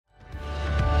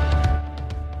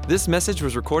This message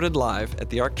was recorded live at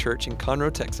the Ark Church in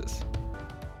Conroe, Texas.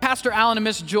 Pastor Alan and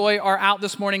Miss Joy are out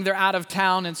this morning. They're out of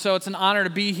town, and so it's an honor to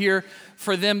be here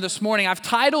for them this morning. I've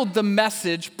titled the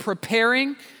message,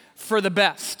 Preparing for the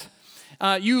Best.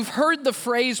 You've heard the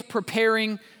phrase,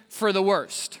 preparing for the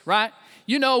worst, right?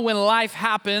 You know, when life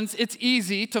happens, it's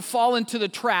easy to fall into the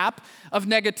trap of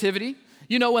negativity.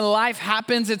 You know, when life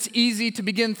happens, it's easy to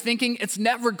begin thinking it's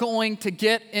never going to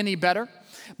get any better.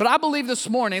 But I believe this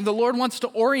morning the Lord wants to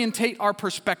orientate our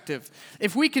perspective.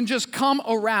 If we can just come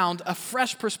around a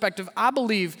fresh perspective, I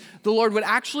believe the Lord would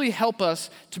actually help us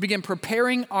to begin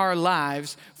preparing our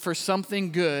lives for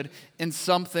something good and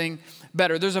something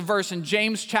better. There's a verse in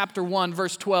James chapter 1,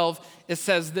 verse 12. It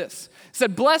says this. It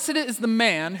said, "Blessed is the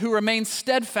man who remains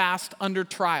steadfast under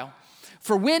trial.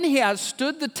 For when he has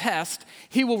stood the test,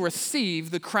 he will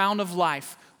receive the crown of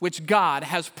life, which God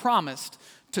has promised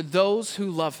to those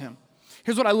who love him."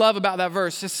 Here's what I love about that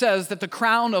verse. It says that the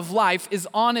crown of life is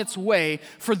on its way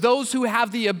for those who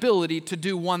have the ability to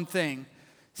do one thing: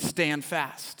 stand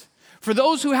fast. For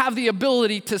those who have the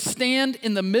ability to stand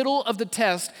in the middle of the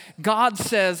test, God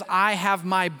says, I have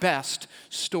my best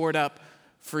stored up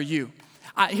for you.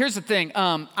 Here's the thing.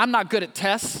 I'm not good at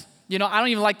tests. You know, I don't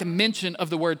even like the mention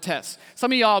of the word test.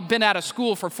 Some of y'all have been out of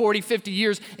school for 40, 50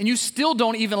 years, and you still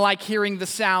don't even like hearing the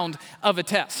sound of a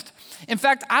test. In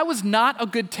fact, I was not a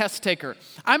good test taker.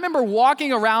 I remember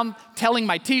walking around telling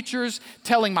my teachers,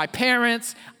 telling my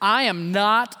parents, I am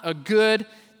not a good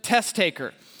test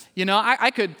taker. You know,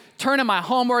 I could turn in my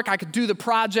homework, I could do the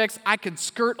projects, I could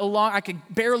skirt along, I could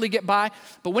barely get by.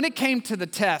 But when it came to the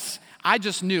tests, I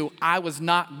just knew I was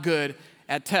not good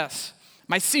at tests.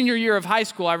 My senior year of high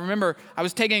school, I remember I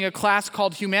was taking a class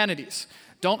called Humanities.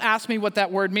 Don't ask me what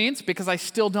that word means because I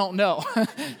still don't know.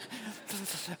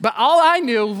 But all I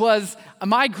knew was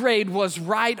my grade was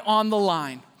right on the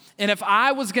line. And if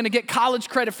I was going to get college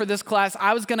credit for this class,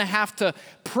 I was going to have to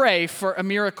pray for a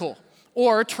miracle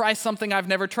or try something I've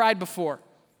never tried before: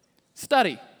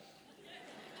 study.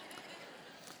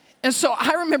 And so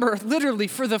I remember literally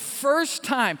for the first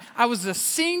time, I was a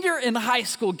senior in high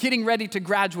school getting ready to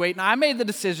graduate, and I made the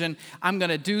decision, I'm going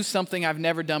to do something I've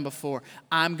never done before.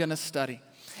 I'm going to study.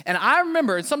 And I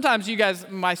remember, and sometimes you guys,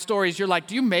 my stories, you're like,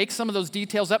 do you make some of those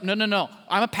details up? No.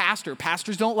 I'm a pastor.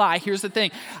 Pastors don't lie. Here's the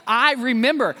thing. I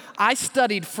remember I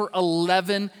studied for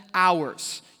 11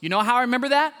 hours. You know how I remember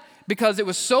that? Because it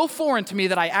was so foreign to me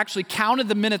that I actually counted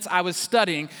the minutes I was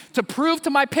studying to prove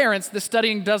to my parents the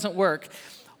studying doesn't work.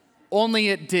 Only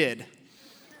it did.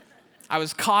 I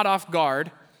was caught off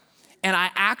guard, and I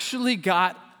actually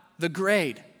got the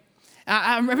grade.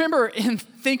 I remember in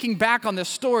thinking back on this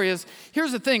story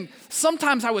here's the thing.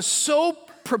 Sometimes I was so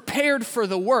prepared for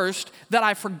the worst that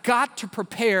I forgot to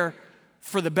prepare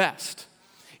for the best.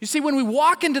 You see, when we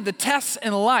walk into the tests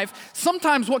in life,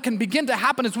 sometimes what can begin to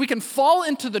happen is we can fall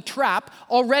into the trap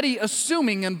already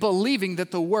assuming and believing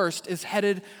that the worst is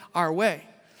headed our way.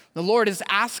 The Lord is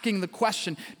asking the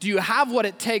question, do you have what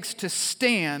it takes to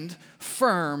stand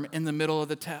firm in the middle of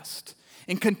the test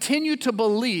and continue to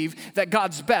believe that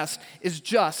God's best is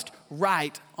just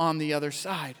right on the other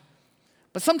side?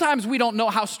 But sometimes we don't know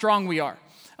how strong we are.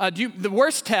 The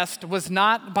worst test was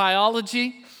not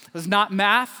biology, was not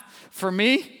math. For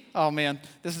me, oh man,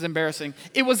 this is embarrassing.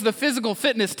 It was the physical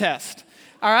fitness test.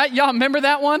 All right, y'all remember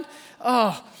that one?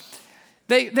 Oh,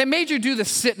 They made you do the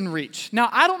sit and reach. Now,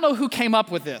 I don't know who came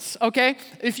up with this, okay?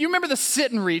 If you remember the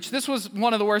sit and reach, this was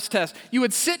one of the worst tests. You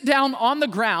would sit down on the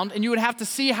ground, and you would have to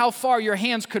see how far your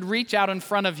hands could reach out in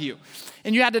front of you.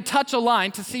 And you had to touch a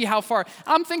line to see how far.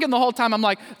 I'm thinking the whole time, I'm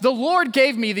like, the Lord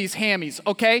gave me these hammies,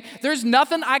 okay? There's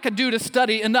nothing I could do to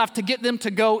study enough to get them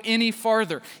to go any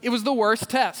farther. It was the worst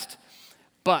test.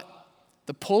 But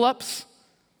the pull-ups,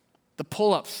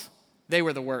 they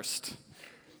were the worst.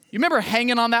 You remember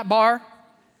hanging on that bar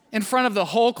in front of the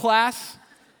whole class,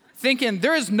 thinking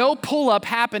there is no pull-up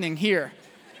happening here.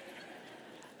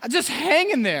 Just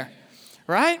hanging there,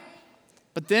 right?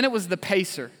 But then it was the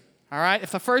pacer, all right?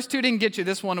 If the first two didn't get you,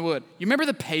 this one would. You remember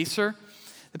the pacer?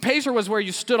 The pacer was where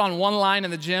you stood on one line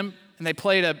in the gym, and they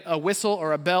played a whistle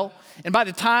or a bell. And by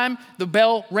the time the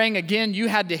bell rang again, you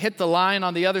had to hit the line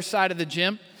on the other side of the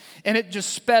gym. And it just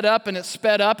sped up, and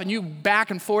you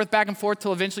back and forth,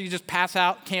 till eventually you just pass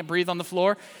out, can't breathe on the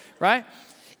floor, right?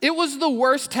 It was the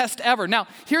worst test ever. Now,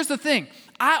 here's the thing.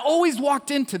 I always walked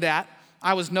into that.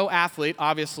 I was no athlete,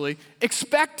 obviously,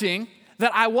 expecting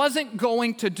that I wasn't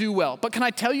going to do well. But can I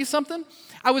tell you something?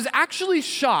 I was actually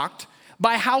shocked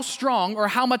by how strong or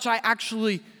how much I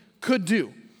actually could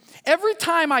do. Every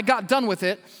time I got done with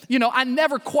it, I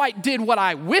never quite did what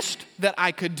I wished that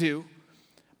I could do,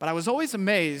 but I was always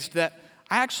amazed that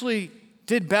I actually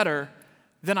did better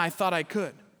than I thought I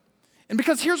could. And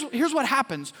because here's what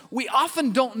happens. We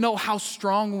often don't know how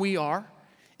strong we are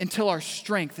until our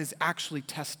strength is actually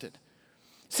tested.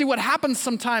 See, what happens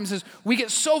sometimes is we get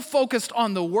so focused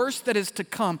on the worst that is to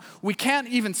come, we can't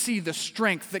even see the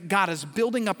strength that God is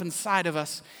building up inside of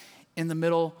us in the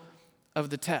middle of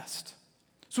the test.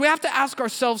 So we have to ask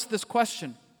ourselves this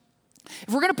question.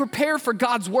 If we're going to prepare for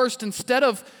God's worst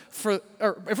if we're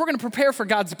going to prepare for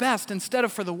God's best instead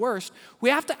of for the worst, we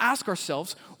have to ask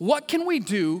ourselves, what can we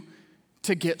do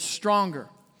to get stronger?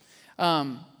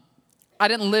 I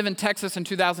didn't live in Texas in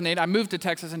 2008. I moved to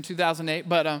Texas in 2008,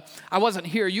 but I wasn't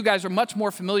here. You guys are much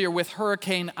more familiar with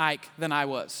Hurricane Ike than I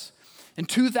was. In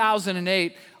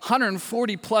 2008,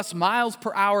 140 plus miles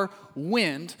per hour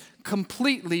wind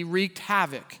completely wreaked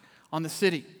havoc on the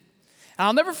city. And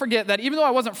I'll never forget that even though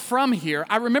I wasn't from here,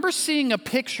 I remember seeing a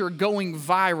picture going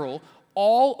viral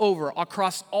all over,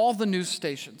 across all the news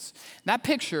stations. And that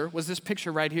picture was this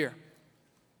picture right here.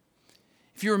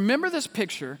 If you remember this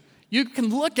picture, you can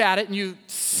look at it and you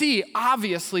see,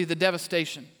 obviously, the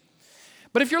devastation.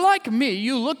 But if you're like me,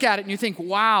 you look at it and you think,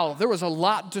 wow, there was a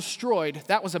lot destroyed.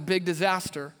 That was a big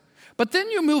disaster. But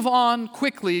then you move on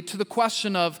quickly to the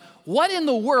question of, what in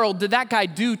the world did that guy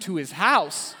do to his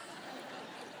house?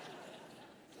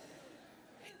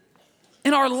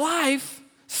 In our life,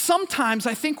 sometimes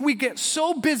I think we get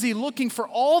so busy looking for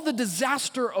all the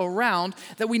disaster around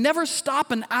that we never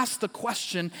stop and ask the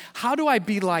question, how do I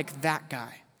be like that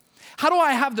guy? How do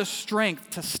I have the strength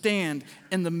to stand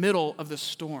in the middle of the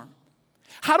storm?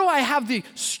 How do I have the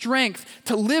strength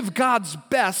to live God's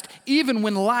best even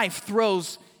when life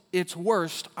throws its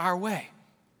worst our way?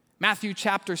 Matthew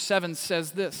chapter 7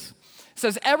 says this. It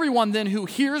says, everyone then who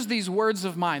hears these words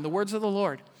of mine, the words of the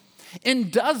Lord,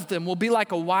 and does them will be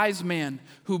like a wise man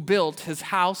who built his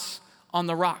house on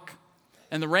the rock.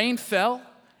 And the rain fell,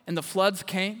 and the floods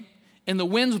came, and the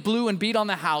winds blew and beat on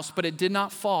the house, but it did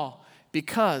not fall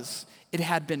because it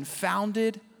had been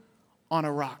founded on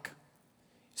a rock.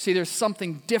 See, there's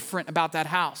something different about that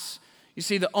house. You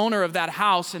see, the owner of that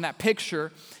house in that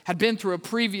picture had been through a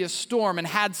previous storm and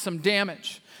had some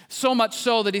damage. So much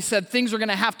so that he said things are going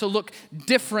to have to look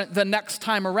different the next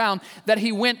time around, that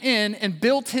he went in and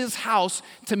built his house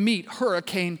to meet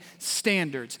hurricane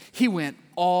standards. He went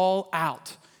all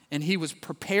out, and he was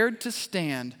prepared to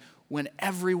stand when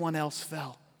everyone else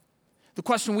fell. The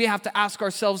question we have to ask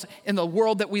ourselves in the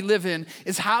world that we live in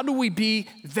is, how do we be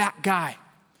that guy?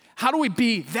 How do we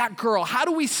be that girl? How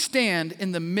do we stand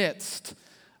in the midst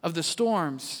of the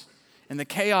storms and the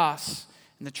chaos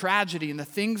and the tragedy and the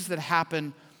things that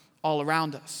happen all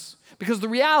around us? Because the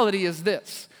reality is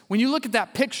this. When you look at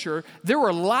that picture, there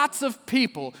were lots of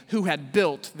people who had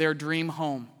built their dream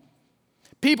home.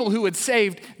 People who had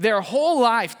saved their whole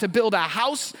life to build a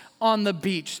house on the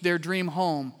beach, their dream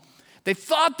home. They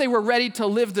thought they were ready to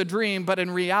live the dream, but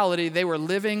in reality, they were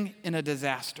living in a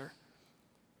disaster.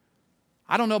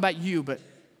 I don't know about you, but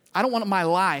I don't want my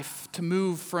life to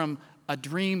move from a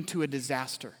dream to a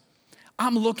disaster.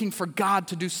 I'm looking for God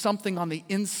to do something on the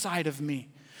inside of me,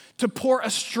 to pour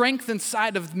a strength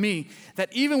inside of me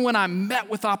that even when I'm met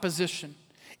with opposition,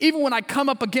 even when I come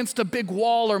up against a big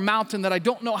wall or mountain that I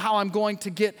don't know how I'm going to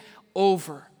get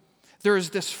over, there is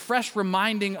this fresh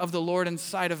reminding of the Lord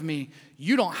inside of me.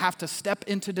 You don't have to step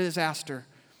into disaster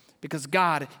because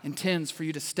God intends for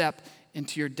you to step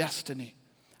into your destiny.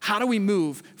 How do we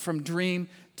move from dream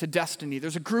to destiny?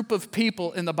 There's a group of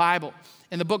people in the Bible,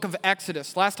 in the book of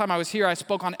Exodus. Last time I was here, I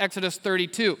spoke on Exodus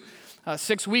 32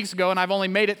 6 weeks ago, and I've only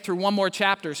made it through one more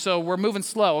chapter, so we're moving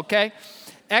slow, okay?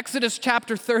 Exodus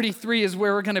chapter 33 is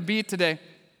where we're going to be today.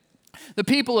 The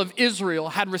people of Israel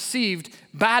had received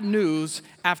bad news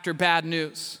after bad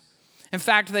news. In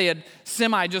fact, they had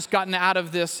just gotten out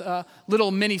of this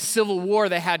little mini civil war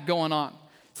they had going on.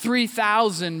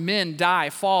 3,000 men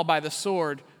fall by the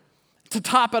sword. To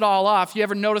top it all off, you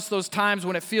ever notice those times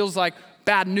when it feels like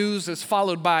bad news is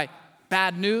followed by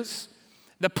bad news?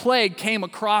 The plague came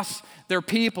across their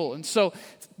people, and so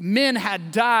men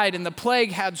had died and the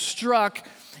plague had struck,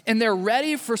 and they're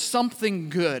ready for something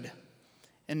good.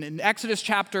 And in Exodus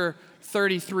chapter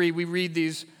 33, we read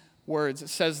these words. It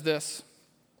says this.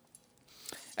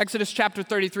 Exodus chapter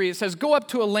 33, it says, "Go up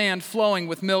to a land flowing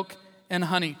with milk and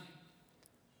honey."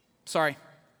 Sorry.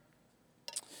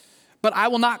 But I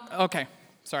will not, okay,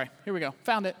 sorry, here we go,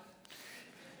 found it.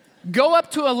 "Go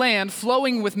up to a land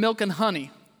flowing with milk and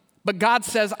honey, but God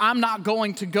says, I'm not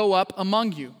going to go up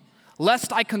among you,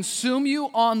 lest I consume you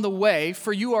on the way,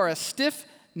 for you are a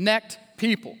stiff-necked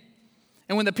people."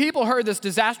 And when the people heard this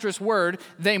disastrous word,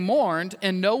 they mourned,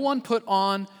 and no one put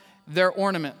on their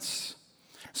ornaments.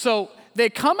 So they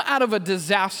come out of a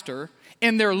disaster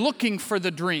and they're looking for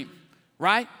the dream,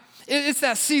 right? It's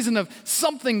that season of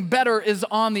something better is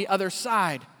on the other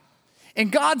side.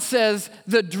 And God says,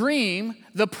 the dream,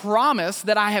 the promise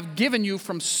that I have given you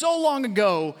from so long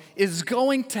ago is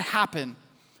going to happen.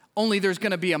 Only there's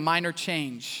going to be a minor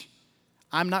change.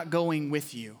 I'm not going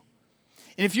with you.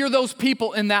 And if you're those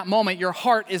people in that moment, your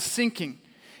heart is sinking.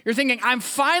 You're thinking, I'm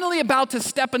finally about to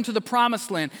step into the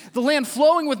promised land, the land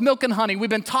flowing with milk and honey. We've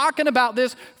been talking about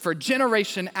this for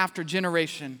generation after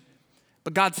generation.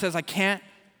 But God says, I can't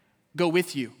go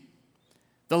with you.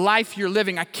 The life you're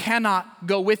living, I cannot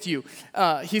go with you.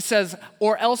 He says,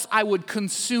 or else I would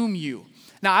consume you.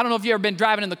 Now, I don't know if you've ever been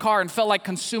driving in the car and felt like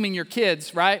consuming your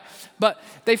kids, right? But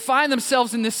they find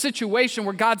themselves in this situation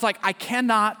where God's like, I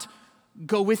cannot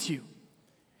go with you.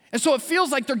 And so it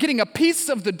feels like they're getting a piece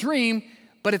of the dream,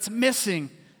 but it's missing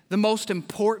the most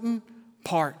important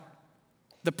part,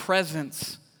 the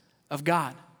presence of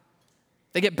God.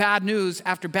 They get bad news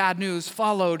after bad news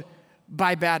followed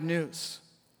by bad news.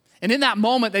 And in that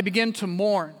moment, they begin to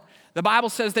mourn. The Bible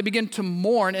says they begin to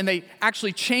mourn and they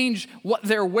actually change what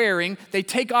they're wearing. They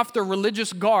take off their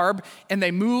religious garb and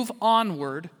they move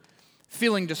onward,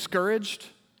 feeling discouraged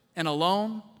and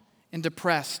alone and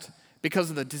depressed because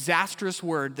of the disastrous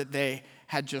word that they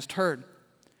had just heard.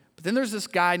 But then there's this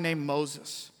guy named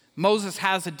Moses. Moses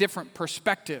has a different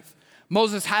perspective.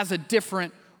 Moses has a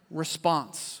different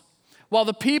response. While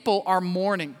the people are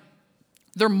mourning,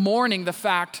 they're mourning the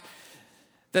fact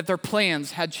that their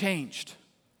plans had changed.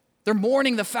 They're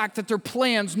mourning the fact that their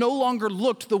plans no longer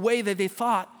looked the way that they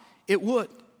thought it would.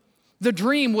 The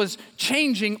dream was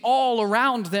changing all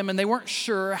around them and they weren't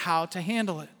sure how to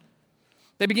handle it.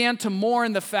 They began to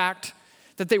mourn the fact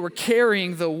that they were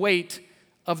carrying the weight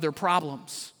of their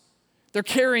problems. They're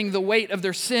carrying the weight of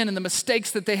their sin and the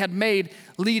mistakes that they had made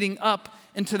leading up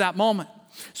into that moment.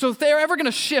 So if they're ever going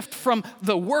to shift from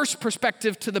the worst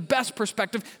perspective to the best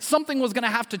perspective, something was going to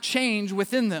have to change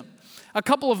within them. A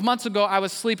couple of months ago, I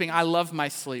was sleeping. I love my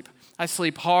sleep. I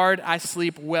sleep hard. I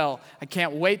sleep well. I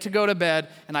can't wait to go to bed,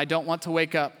 and I don't want to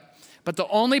wake up. But the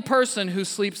only person who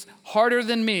sleeps harder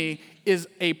than me is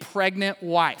a pregnant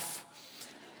wife.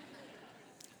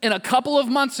 And a couple of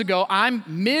months ago, I'm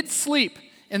mid-sleep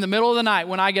in the middle of the night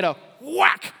when I get a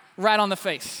whack right on the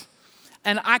face.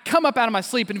 And I come up out of my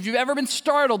sleep, and if you've ever been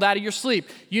startled out of your sleep,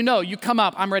 you know you come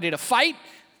up, I'm ready to fight,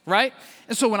 right?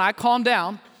 And so when I calm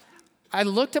down, I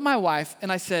looked at my wife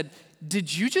and I said,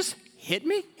 did you just hit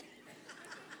me?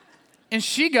 And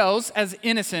she goes, as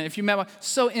innocent, if you met my,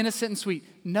 so innocent and sweet,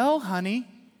 no, honey.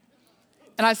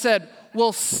 And I said,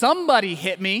 well, somebody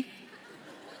hit me.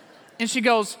 And she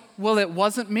goes, well, it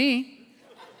wasn't me.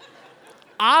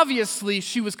 Obviously,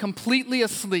 she was completely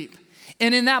asleep.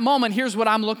 And in that moment, here's what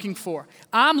I'm looking for.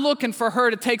 I'm looking for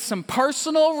her to take some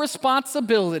personal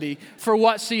responsibility for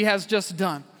what she has just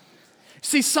done.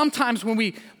 See, sometimes when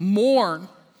we mourn,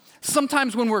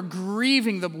 sometimes when we're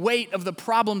grieving the weight of the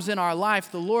problems in our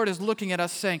life, the Lord is looking at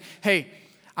us saying, hey,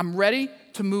 I'm ready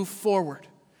to move forward.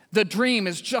 The dream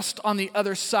is just on the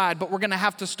other side, but we're going to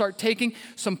have to start taking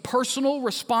some personal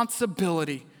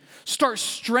responsibility. Start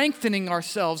strengthening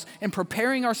ourselves and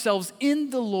preparing ourselves in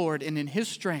the Lord and in His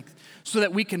strength so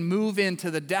that we can move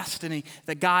into the destiny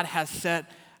that God has set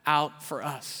out for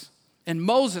us. And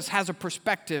Moses has a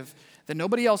perspective that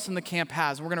nobody else in the camp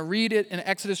has. We're going to read it in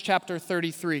Exodus chapter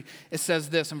 33. It says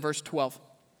this in verse 12.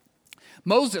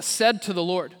 Moses said to the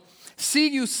Lord, see,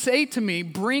 you say to me,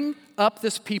 bring up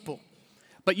this people,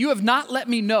 but you have not let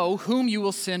me know whom you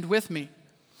will send with me.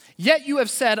 Yet you have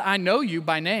said, I know you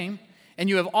by name, and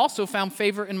you have also found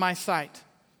favor in my sight.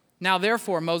 Now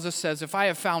therefore, Moses says, if I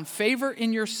have found favor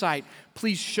in your sight,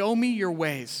 please show me your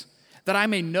ways, that I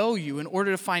may know you in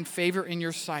order to find favor in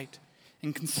your sight.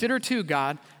 And consider too,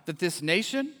 God, that this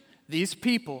nation, these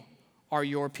people, are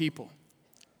your people.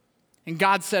 And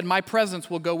God said, my presence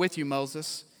will go with you,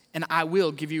 Moses, and I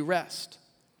will give you rest.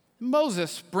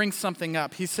 Moses brings something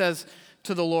up. He says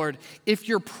to the Lord, if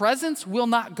your presence will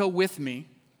not go with me,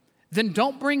 then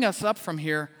don't bring us up from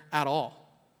here at all.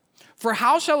 For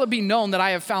how shall it be known that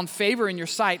I have found favor in your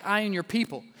sight, I and your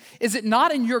people? Is it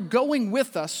not in your going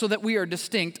with us so that we are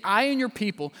distinct, I and your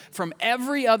people, from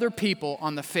every other people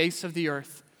on the face of the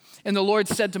earth? And the Lord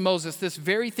said to Moses, this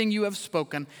very thing you have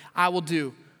spoken, I will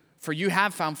do, for you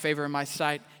have found favor in my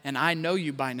sight, and I know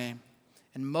you by name.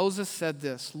 And Moses said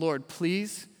this, Lord,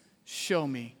 please show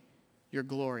me your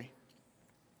glory.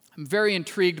 I'm very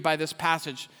intrigued by this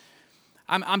passage.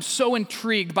 I'm so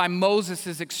intrigued by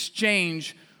Moses'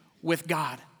 exchange with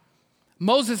God.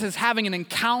 Moses is having an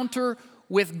encounter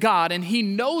with God, and he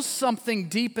knows something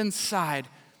deep inside.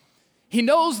 He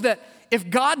knows that if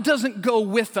God doesn't go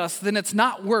with us, then it's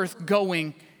not worth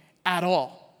going at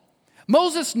all.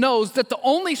 Moses knows that the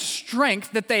only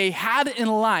strength that they had in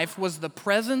life was the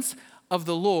presence of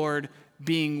the Lord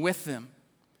being with them.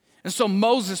 And so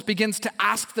Moses begins to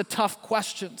ask the tough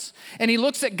questions. And he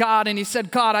looks at God and he said,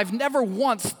 God, I've never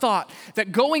once thought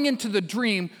that going into the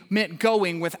dream meant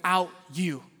going without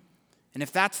you. And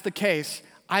if that's the case,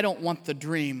 I don't want the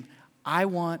dream. I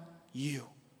want you.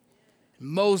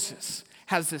 Moses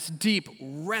has this deep,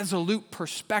 resolute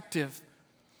perspective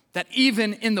that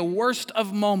even in the worst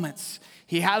of moments,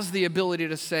 he has the ability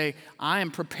to say, I am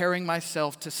preparing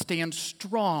myself to stand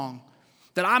strong,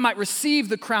 that I might receive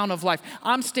the crown of life.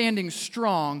 I'm standing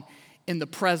strong in the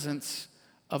presence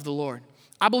of the Lord.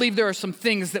 I believe there are some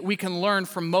things that we can learn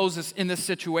from Moses in this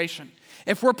situation.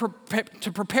 If we're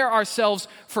to prepare ourselves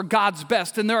for God's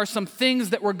best, then there are some things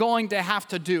that we're going to have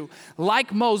to do.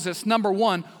 Like Moses, number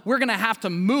one, we're going to have to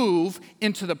move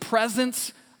into the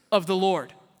presence of the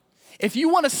Lord. If you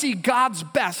want to see God's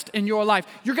best in your life,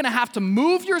 you're going to have to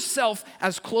move yourself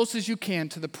as close as you can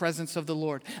to the presence of the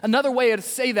Lord. Another way to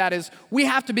say that is we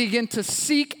have to begin to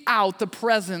seek out the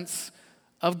presence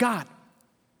of God.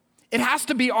 It has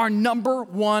to be our number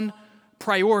one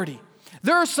priority.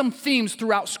 There are some themes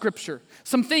throughout Scripture,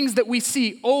 some things that we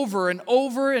see over and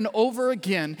over and over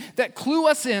again that clue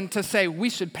us in to say we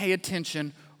should pay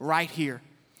attention right here.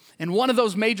 And one of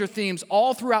those major themes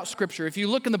all throughout Scripture, if you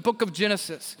look in the book of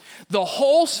Genesis, the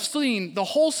whole scene, the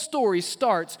whole story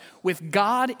starts with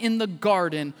God in the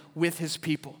garden with his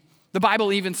people. The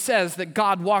Bible even says that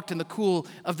God walked in the cool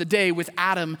of the day with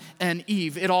Adam and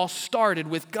Eve. It all started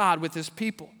with God with his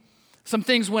people. Some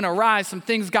things went awry, some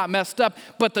things got messed up,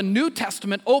 but the New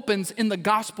Testament opens in the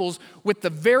Gospels with the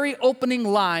very opening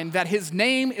line that his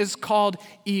name is called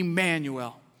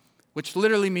Emmanuel, which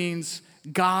literally means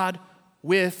God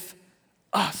with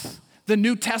us. The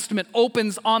New Testament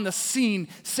opens on the scene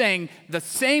saying the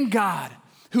same God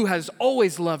who has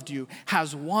always loved you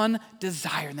has one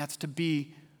desire, and that's to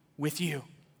be with you.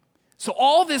 So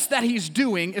all this that he's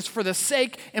doing is for the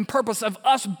sake and purpose of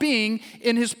us being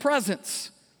in his presence,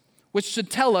 which should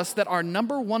tell us that our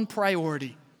number one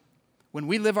priority when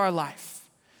we live our life,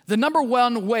 the number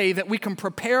one way that we can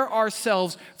prepare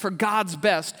ourselves for God's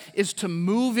best is to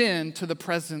move into the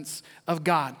presence of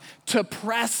God, to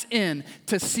press in,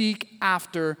 to seek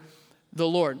after the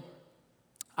Lord.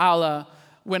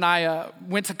 When I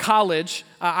went to college,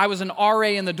 I was an RA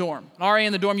in the dorm. An RA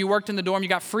in the dorm, you worked in the dorm, you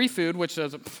got free food, which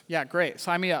is, yeah, great,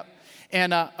 sign me up.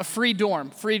 And a free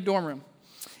dorm room.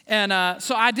 And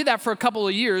so I did that for a couple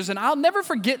of years, and I'll never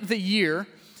forget the year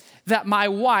that my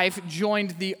wife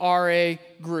joined the RA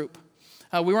group.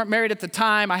 We weren't married at the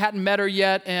time. I hadn't met her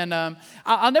yet. And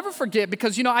I'll never forget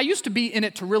because, I used to be in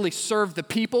it to really serve the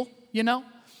people,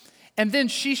 And then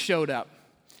she showed up.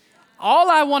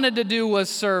 All I wanted to do was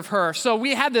serve her. So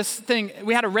we had this thing,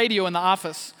 we had a radio in the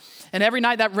office. And every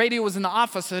night that radio was in the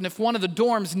office, and if one of the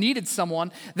dorms needed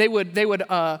someone, they would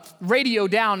radio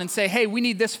down and say, hey, we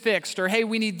need this fixed, or hey,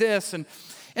 we need this. And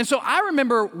so I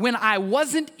remember when I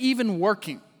wasn't even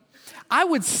working, I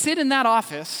would sit in that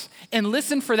office and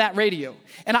listen for that radio.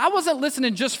 And I wasn't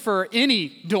listening just for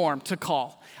any dorm to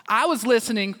call. I was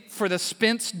listening for the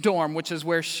Spence dorm, which is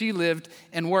where she lived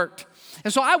and worked.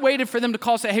 And so I waited for them to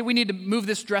call and say, hey, we need to move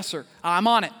this dresser. I'm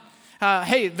on it.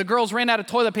 Hey, the girls ran out of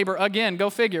toilet paper again, go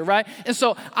figure, right? And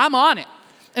so I'm on it.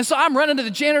 And so I'm running to the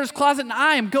janitor's closet and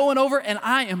I am going over and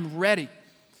I am ready.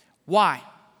 Why?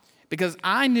 Because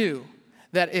I knew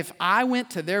that if I went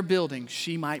to their building,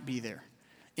 she might be there.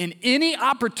 And any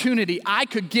opportunity I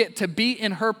could get to be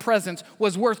in her presence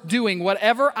was worth doing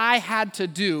whatever I had to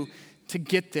do to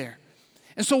get there.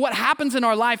 And so what happens in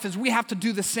our life is we have to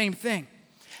do the same thing.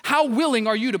 How willing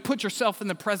are you to put yourself in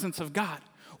the presence of God?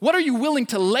 What are you willing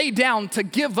to lay down, to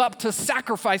give up, to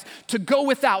sacrifice, to go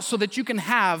without so that you can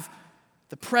have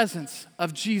the presence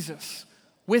of Jesus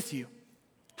with you?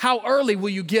 How early will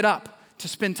you get up to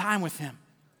spend time with him?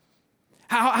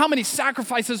 How many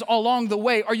sacrifices along the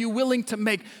way are you willing to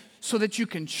make so that you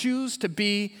can choose to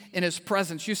be in his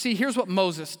presence? You see, here's what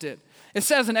Moses did. It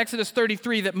says in Exodus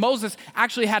 33 that Moses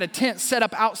actually had a tent set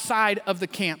up outside of the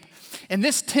camp. And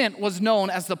this tent was known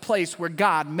as the place where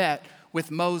God met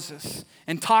with Moses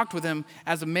and talked with him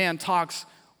as a man talks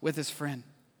with his friend.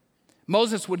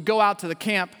 Moses would go out to the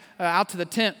camp, out to the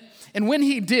tent, and when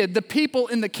he did, the people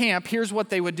in the camp, here's what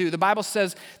they would do. The Bible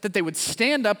says that they would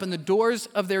stand up in the doors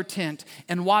of their tent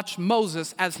and watch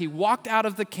Moses as he walked out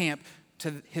of the camp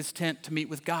to his tent to meet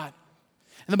with God.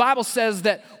 And the Bible says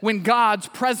that when God's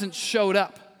presence showed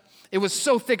up, it was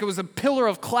so thick, it was a pillar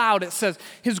of cloud. It says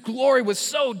his glory was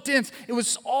so dense, it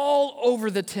was all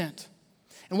over the tent.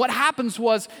 And what happens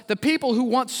was the people who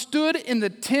once stood in the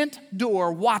tent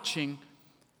door watching,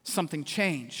 something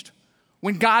changed.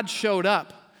 When God showed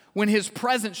up, when his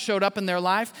presence showed up in their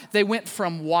life, they went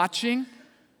from watching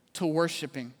to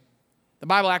worshiping. The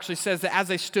Bible actually says that as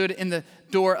they stood in the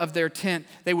door of their tent,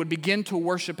 they would begin to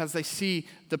worship as they see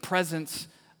the presence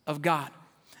of God.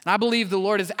 And I believe the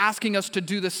Lord is asking us to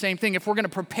do the same thing. If we're going to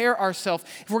prepare ourselves,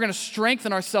 if we're going to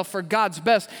strengthen ourselves for God's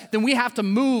best, then we have to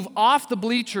move off the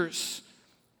bleachers,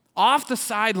 off the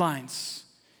sidelines,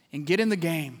 and get in the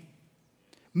game.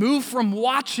 Move from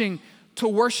watching to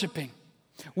worshiping.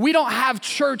 We don't have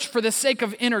church for the sake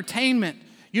of entertainment.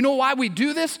 You know why we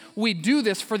do this? We do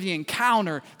this for the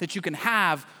encounter that you can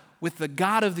have with the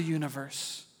God of the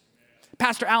universe.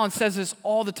 Pastor Allen says this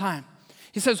all the time.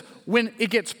 He says, when it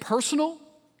gets personal,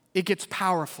 it gets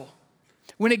powerful.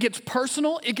 When it gets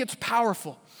personal, it gets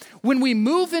powerful. When we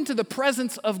move into the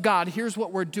presence of God, here's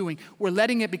what we're doing. We're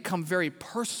letting it become very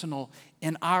personal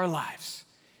in our lives.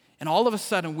 And all of a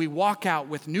sudden, we walk out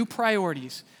with new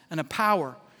priorities and a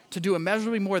power to do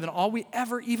immeasurably more than all we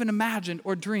ever even imagined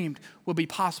or dreamed will be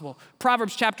possible.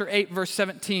 Proverbs chapter 8, verse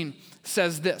 17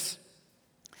 says this: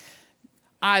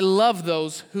 I love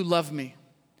those who love me,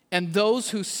 and those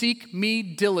who seek me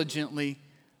diligently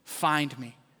find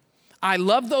me. I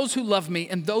love those who love me,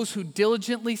 and those who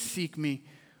diligently seek me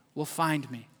will find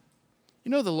me.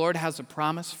 You know the Lord has a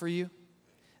promise for you.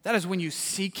 That is when you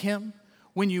seek him,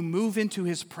 when you move into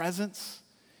his presence,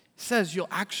 it says you'll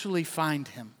actually find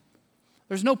him.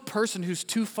 There's no person who's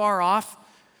too far off.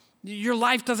 Your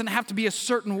life doesn't have to be a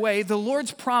certain way. The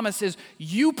Lord's promise is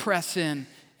you press in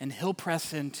and he'll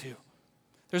press in too.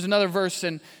 There's another verse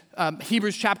in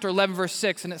Hebrews chapter 11, verse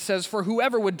 6, and it says, for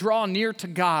whoever would draw near to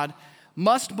God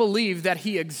must believe that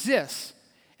he exists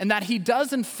and that he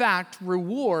does in fact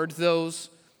reward those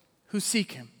who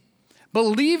seek him.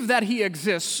 Believe that he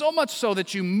exists, so much so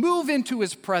that you move into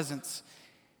his presence.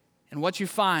 And what you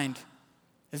find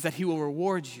is that he will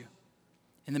reward you.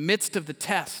 In the midst of the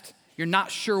test, you're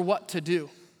not sure what to do.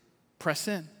 Press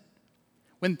in.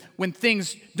 When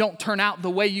things don't turn out the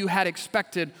way you had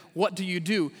expected, what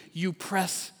do? You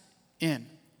press in.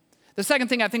 The second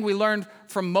thing I think we learned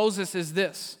from Moses is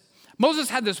this. Moses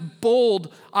had this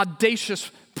bold,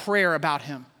 audacious prayer about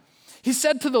him. He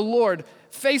said to the Lord,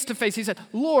 face to face, he said,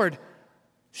 Lord,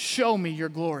 show me your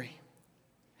glory.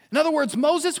 In other words,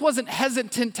 Moses wasn't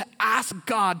hesitant to ask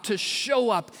God to show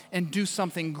up and do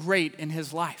something great in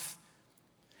his life.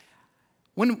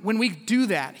 When we do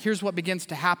that, here's what begins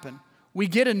to happen. We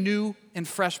get a new and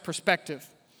fresh perspective.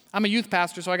 I'm a youth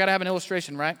pastor, so I got to have an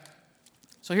illustration, right?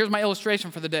 So here's my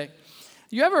illustration for the day.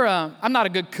 I'm not a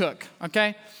good cook,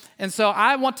 okay? And so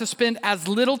I want to spend as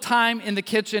little time in the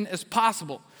kitchen as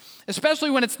possible, especially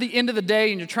when it's the end of the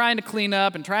day and you're trying to clean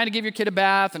up and trying to give your kid a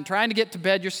bath and trying to get to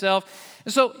bed yourself.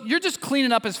 And so you're just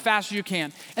cleaning up as fast as you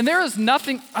can. And there is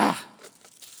nothing,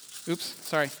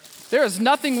 There is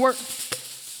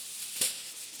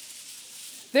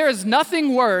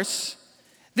nothing worse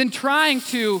than trying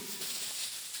to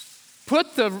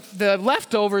put the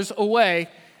leftovers away.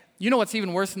 You know what's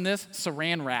even worse than this?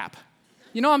 Saran wrap.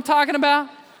 You know what I'm talking about?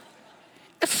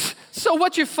 So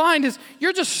what you find is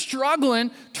you're just struggling,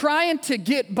 trying to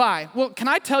get by. Well, can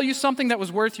I tell you something that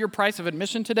was worth your price of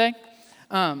admission today?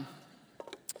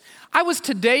 I was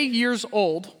today years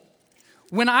old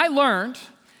when I learned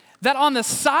that on the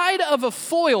side of a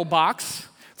foil box,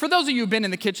 for those of you who've been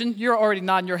in the kitchen, you're already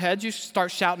nodding your heads. You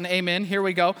start shouting amen. Here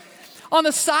we go. On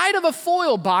the side of a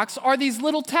foil box are these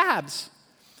little tabs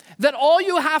that all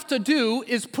you have to do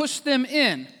is push them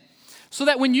in so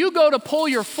that when you go to pull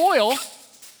your foil,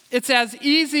 it's as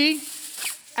easy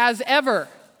as ever.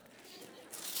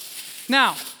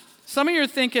 Now, some of you are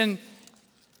thinking,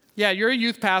 yeah, you're a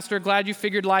youth pastor. Glad you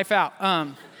figured life out.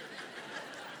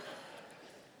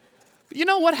 You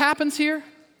know what happens here?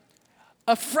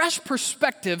 A fresh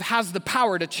perspective has the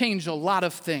power to change a lot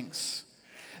of things.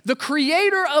 The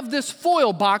creator of this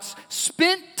foil box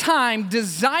spent time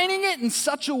designing it in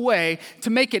such a way to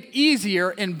make it easier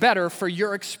and better for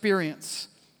your experience.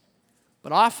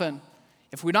 But often,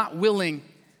 if we're not willing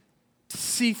to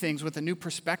see things with a new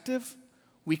perspective,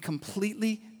 we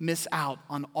completely miss out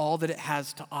on all that it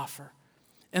has to offer.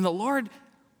 And the Lord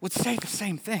would say the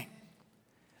same thing.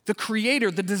 The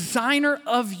creator, the designer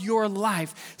of your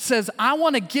life says, I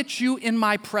want to get you in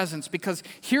my presence because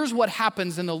here's what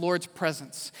happens in the Lord's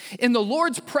presence. In the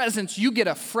Lord's presence, you get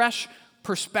a fresh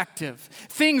perspective.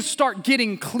 Things start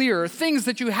getting clearer. Things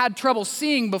that you had trouble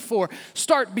seeing before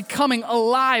start becoming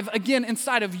alive again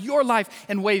inside of your life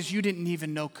in ways you didn't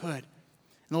even know could. And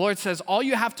the Lord says, all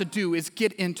you have to do is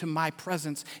get into my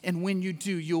presence. And when you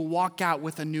do, you'll walk out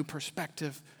with a new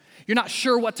perspective. You're not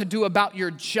sure what to do about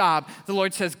your job. The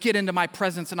Lord says, get into my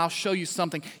presence and I'll show you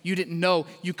something you didn't know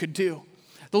you could do.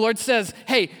 The Lord says,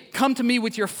 hey, come to me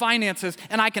with your finances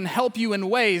and I can help you in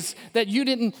ways that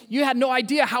you had no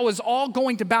idea how it was all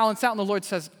going to balance out. And the Lord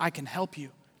says, I can help you.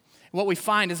 What we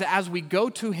find is that as we go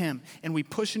to him and we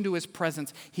push into his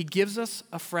presence, he gives us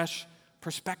a fresh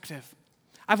perspective.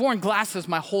 I've worn glasses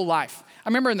my whole life. I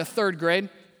remember in the 3rd grade,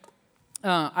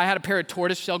 I had a pair of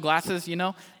tortoiseshell glasses, you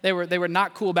know. They were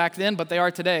not cool back then, but they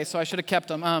are today, so I should have kept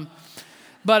them.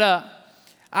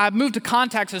 I moved to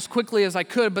contacts as quickly as I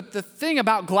could, but the thing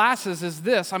about glasses is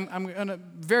this. I'm going to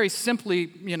very simply,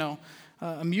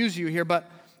 amuse you here, but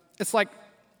it's like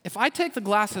if I take the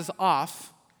glasses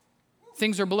off,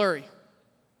 things are blurry.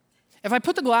 If I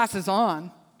put the glasses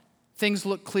on, things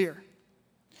look clear.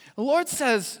 The Lord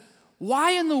says,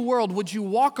 why in the world would you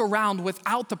walk around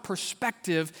without the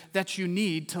perspective that you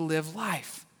need to live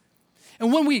life?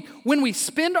 And when we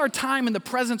spend our time in the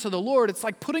presence of the Lord, it's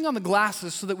like putting on the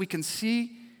glasses so that we can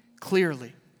see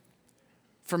clearly.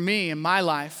 For me, in my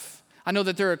life, I know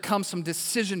that there have come some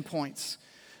decision points,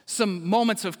 some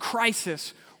moments of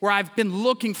crisis where I've been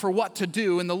looking for what to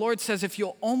do, and the Lord says, if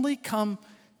you'll only come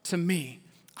to me,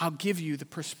 I'll give you the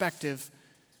perspective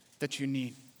that you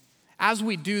need. As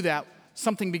we do that,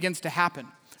 something begins to happen.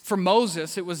 For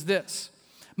Moses, it was this.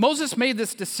 Moses made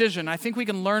this decision. I think we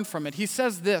can learn from it. He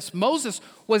says this, Moses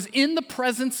was in the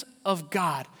presence of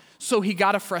God, so he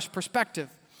got a fresh perspective.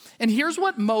 And here's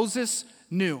what Moses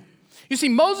knew. You see,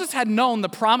 Moses had known the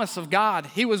promise of God.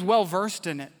 He was well versed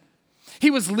in it. He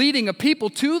was leading a people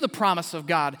to the promise of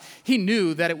God. He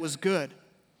knew that it was good.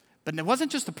 But it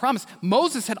wasn't just the promise.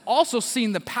 Moses had also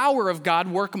seen the power of God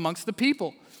work amongst the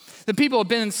people. The people had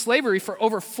been in slavery for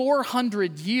over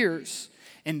 400 years.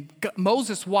 And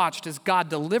Moses watched as God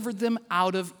delivered them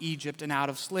out of Egypt and out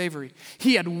of slavery.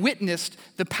 He had witnessed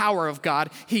the power of God.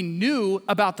 He knew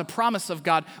about the promise of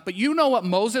God. But you know what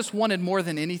Moses wanted more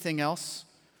than anything else?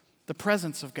 The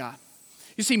presence of God.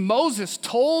 You see, Moses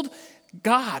told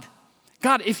God,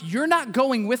 if you're not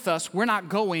going with us, we're not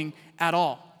going at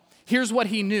all. Here's what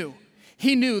he knew.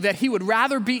 He knew that he would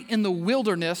rather be in the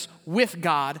wilderness with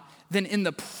God than in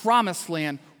the promised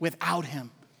land without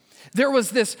him. There was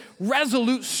this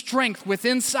resolute strength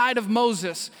within inside of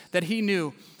Moses that he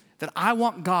knew that I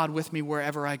want God with me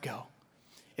wherever I go.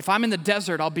 If I'm in the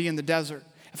desert, I'll be in the desert.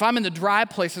 If I'm in the dry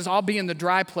places, I'll be in the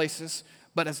dry places.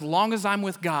 But as long as I'm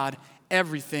with God,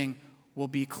 everything will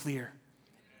be clear.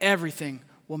 Everything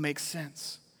will make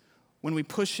sense. When we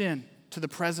push in to the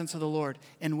presence of the Lord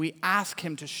and we ask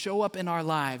him to show up in our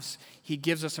lives, he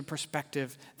gives us a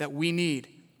perspective that we need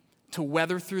to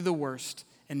weather through the worst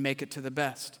and make it to the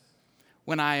best.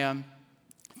 When I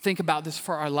think about this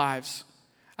for our lives,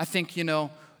 I think,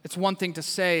 it's one thing to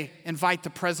say, invite the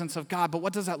presence of God, but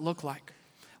what does that look like?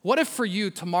 What if for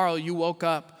you tomorrow you woke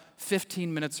up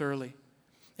 15 minutes early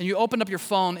and you opened up your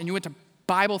phone and you went to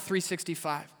Bible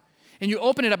 365 and you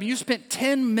opened it up and you spent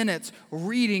 10 minutes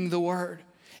reading the Word.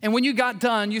 And when you got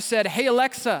done, you said, hey,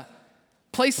 Alexa,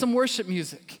 play some worship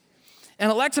music.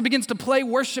 And Alexa begins to play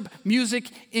worship music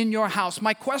in your house.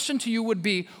 My question to you would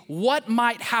be, what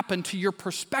might happen to your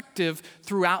perspective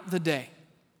throughout the day?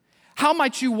 How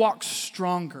might you walk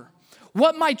stronger?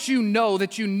 What might you know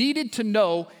that you needed to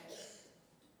know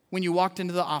when you walked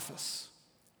into the office?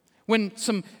 When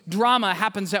some drama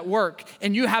happens at work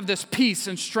and you have this peace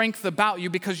and strength about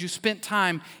you because you spent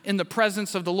time in the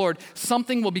presence of the Lord,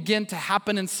 something will begin to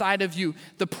happen inside of you.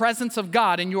 The presence of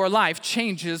God in your life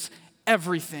changes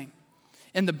everything.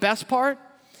 And the best part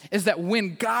is that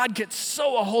when God gets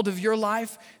so a hold of your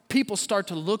life, people start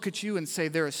to look at you and say,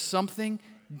 there is something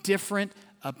different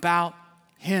about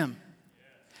him.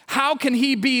 How can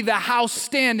he be the house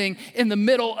standing in the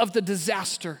middle of the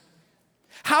disaster?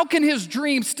 How can his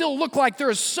dream still look like there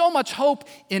is so much hope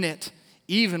in it,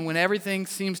 even when everything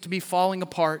seems to be falling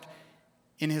apart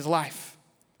in his life?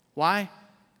 Why?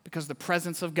 Because the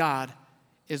presence of God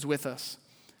is with us.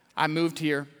 I moved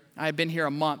here. I had been here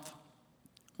a month.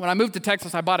 When I moved to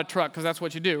Texas, I bought a truck because that's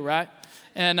what you do, right?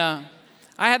 And I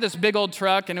had this big old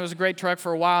truck, and it was a great truck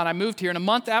for a while, and I moved here. And a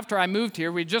month after I moved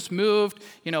here, we just moved,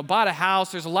 bought a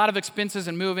house. There's a lot of expenses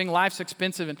in moving. Life's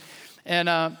expensive. And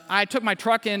I took my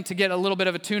truck in to get a little bit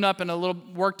of a tune-up and a little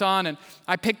worked on, and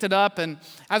I picked it up. And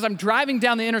as I'm driving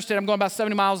down the interstate, I'm going about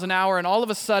 70 miles an hour, and all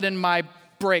of a sudden, my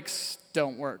brakes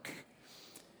don't work.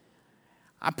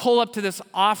 I pull up to this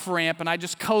off-ramp, and I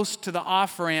just coast to the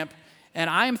off-ramp, and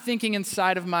I am thinking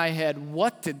inside of my head,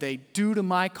 what did they do to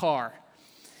my car?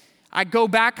 I go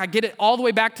back, I get it all the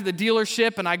way back to the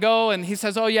dealership, and I go, and he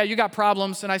says, oh, yeah, you got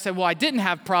problems. And I said, well, I didn't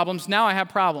have problems. Now I have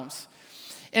problems.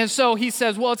 And so he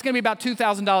says, well, it's going to be about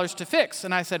 $2,000 to fix.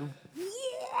 And I said, what?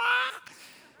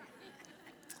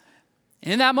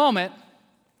 In that moment,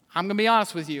 I'm going to be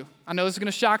honest with you. I know this is going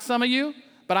to shock some of you,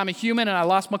 but I'm a human and I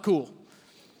lost my cool.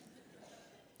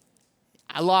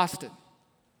 I lost it.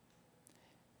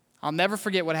 I'll never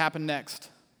forget what happened next.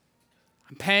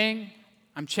 I'm paying,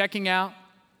 I'm checking out,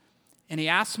 and he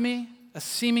asked me a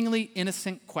seemingly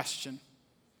innocent question.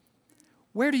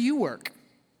 Where do you work?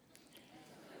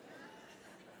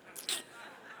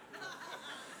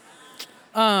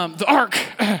 The Ark.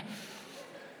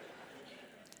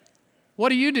 What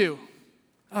do you do?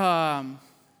 The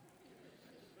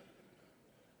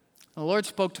Lord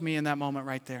spoke to me in that moment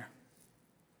right there.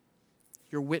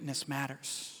 Your witness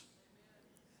matters.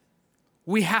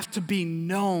 We have to be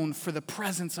known for the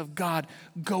presence of God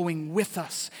going with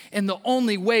us. And the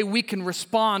only way we can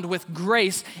respond with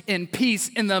grace and peace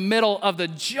in the middle of the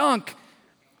junk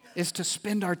is to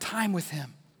spend our time with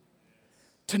Him,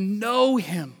 to know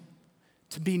Him,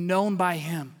 to be known by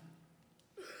Him.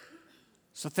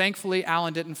 So thankfully,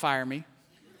 Alan didn't fire me.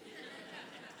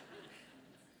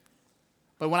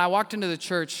 But when I walked into the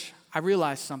church, I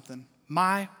realized something.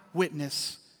 My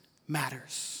witness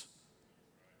matters.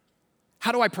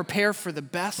 How do I prepare for the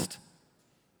best?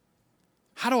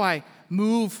 How do I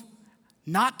move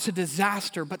not to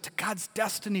disaster, but to God's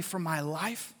destiny for my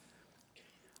life?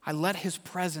 I let His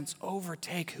presence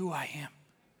overtake who I am.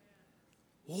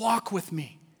 Walk with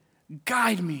me,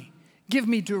 guide me, give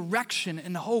me direction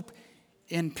and hope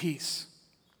and peace.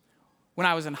 When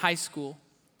I was in high school,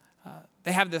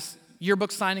 they have this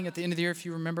yearbook signing at the end of the year, if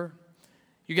you remember.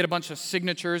 You get a bunch of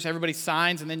signatures, everybody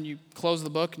signs, and then you close the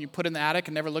book and you put it in the attic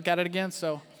and never look at it again.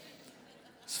 So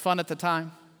it's fun at the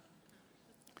time.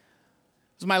 It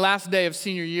was my last day of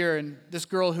senior year, and this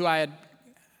girl who I had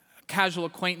a casual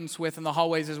acquaintance with in the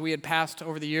hallways as we had passed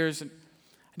over the years, and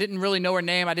I didn't really know her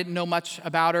name. I didn't know much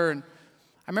about her. And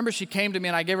I remember she came to me,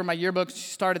 and I gave her my yearbook. She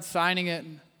started signing it,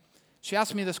 and she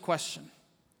asked me this question.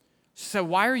 She said,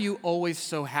 "Why are you always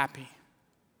so happy?"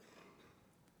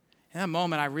 In that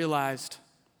moment, I realized,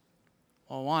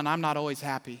 well, one, I'm not always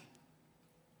happy.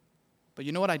 But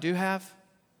you know what I do have?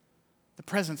 The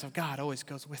presence of God always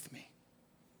goes with me.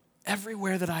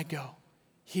 Everywhere that I go,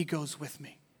 He goes with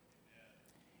me.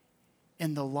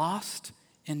 And the lost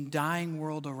and dying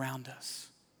world around us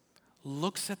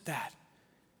looks at that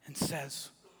and says,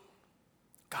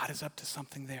 God is up to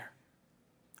something there.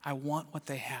 I want what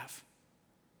they have.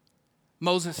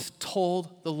 Moses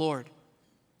told the Lord,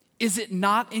 is it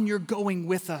not in your going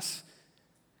with us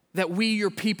that we,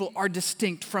 your people, are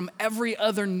distinct from every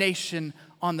other nation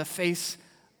on the face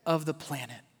of the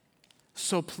planet?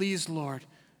 So please, Lord,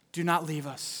 do not leave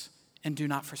us and do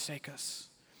not forsake us.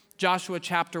 Joshua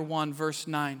chapter 1, verse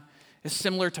 9 is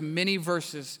similar to many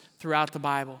verses throughout the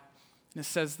Bible. And it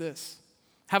says this,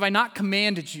 have I not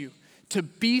commanded you to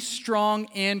be strong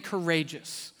and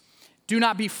courageous? Do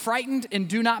not be frightened and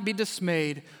do not be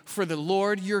dismayed, for the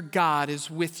Lord your God is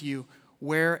with you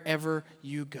wherever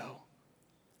you go.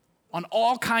 On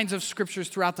all kinds of scriptures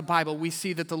throughout the Bible, we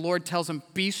see that the Lord tells them,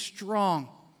 be strong,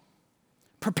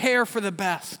 prepare for the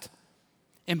best,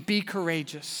 and be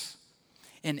courageous.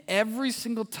 And every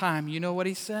single time, you know what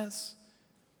He says?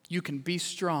 You can be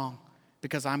strong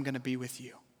because I'm going to be with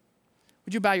you.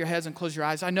 Would you bow your heads and close your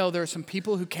eyes? I know there are some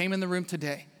people who came in the room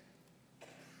today.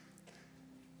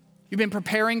 You've been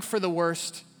preparing for the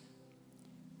worst,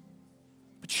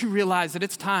 but you realize that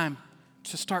it's time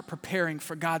to start preparing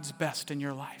for God's best in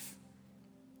your life.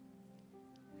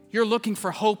 You're looking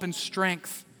for hope and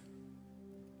strength.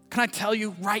 Can I tell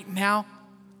you right now,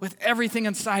 with everything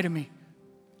inside of me,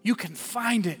 you can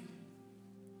find it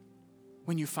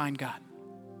when you find God.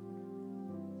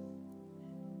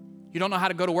 You don't know how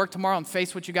to go to work tomorrow and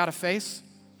face what you got to face?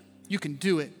 You can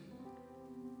do it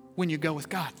when you go with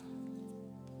God.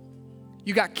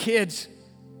 You got kids,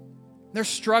 they're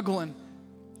struggling,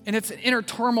 and it's an inner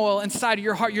turmoil inside of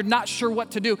your heart. You're not sure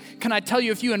what to do. Can I tell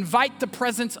you, if you invite the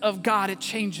presence of God, it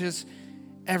changes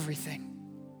everything.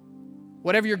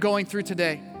 Whatever you're going through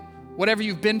today, whatever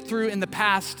you've been through in the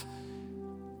past,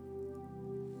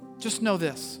 just know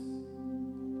this.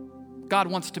 God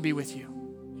wants to be with you.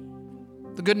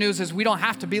 The good news is we don't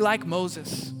have to be like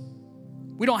Moses.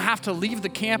 We don't have to leave the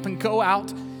camp and go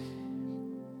out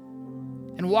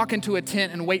and walk into a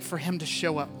tent and wait for Him to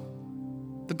show up.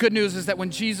 The good news is that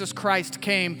when Jesus Christ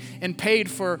came and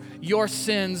paid for your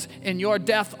sins and your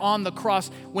death on the cross,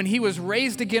 when He was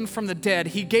raised again from the dead,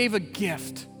 He gave a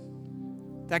gift.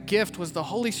 That gift was the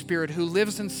Holy Spirit who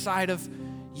lives inside of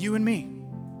you and me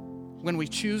when we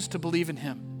choose to believe in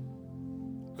Him,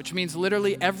 which means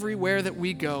literally everywhere that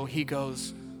we go, He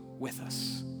goes with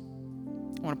us.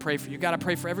 I want to pray for you. God, I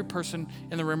pray for every person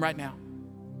in the room right now.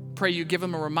 Pray you give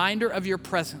them a reminder of your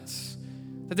presence,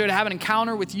 that they're to have an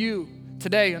encounter with you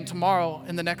today and tomorrow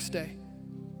and the next day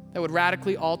that would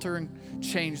radically alter and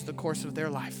change the course of their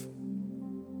life.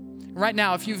 Right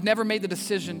now, if you've never made the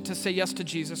decision to say yes to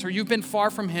Jesus, or you've been far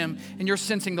from him and you're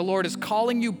sensing the Lord is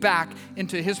calling you back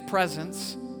into his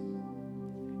presence,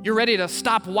 you're ready to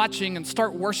stop watching and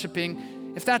start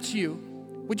worshiping. If that's you,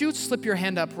 would you slip your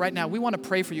hand up right now? We want to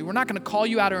pray for you. We're not going to call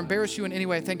you out or embarrass you in any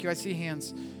way. Thank you. I see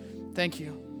hands. Thank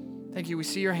you. Thank you. We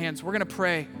see your hands. We're going to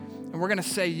pray and we're going to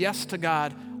say yes to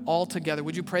God all together.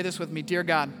 Would you pray this with me? Dear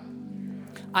God,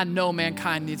 I know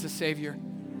mankind needs a Savior,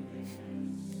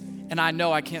 and I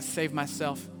know I can't save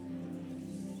myself.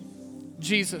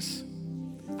 Jesus,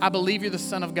 I believe you're the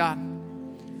Son of God.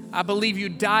 I believe you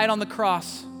died on the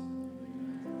cross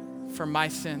for my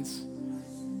sins,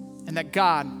 and that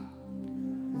God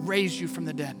raised you from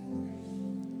the dead.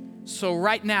 So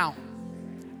right now,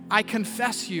 I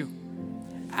confess you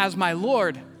as my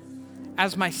Lord,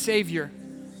 as my Savior,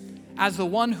 as the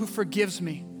one who forgives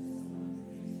me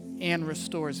and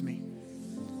restores me.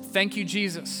 Thank you,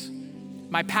 Jesus.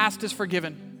 My past is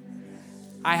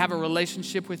forgiven. I have a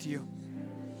relationship with you.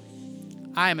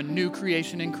 I am a new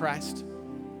creation in Christ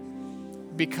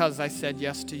because I said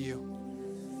yes to you.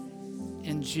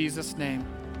 In Jesus' name,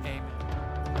 amen.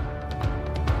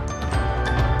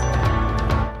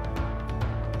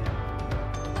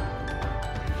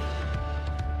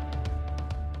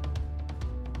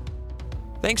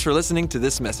 Thanks for listening to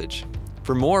this message.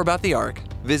 For more about the Ark,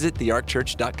 visit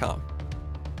thearkchurch.com.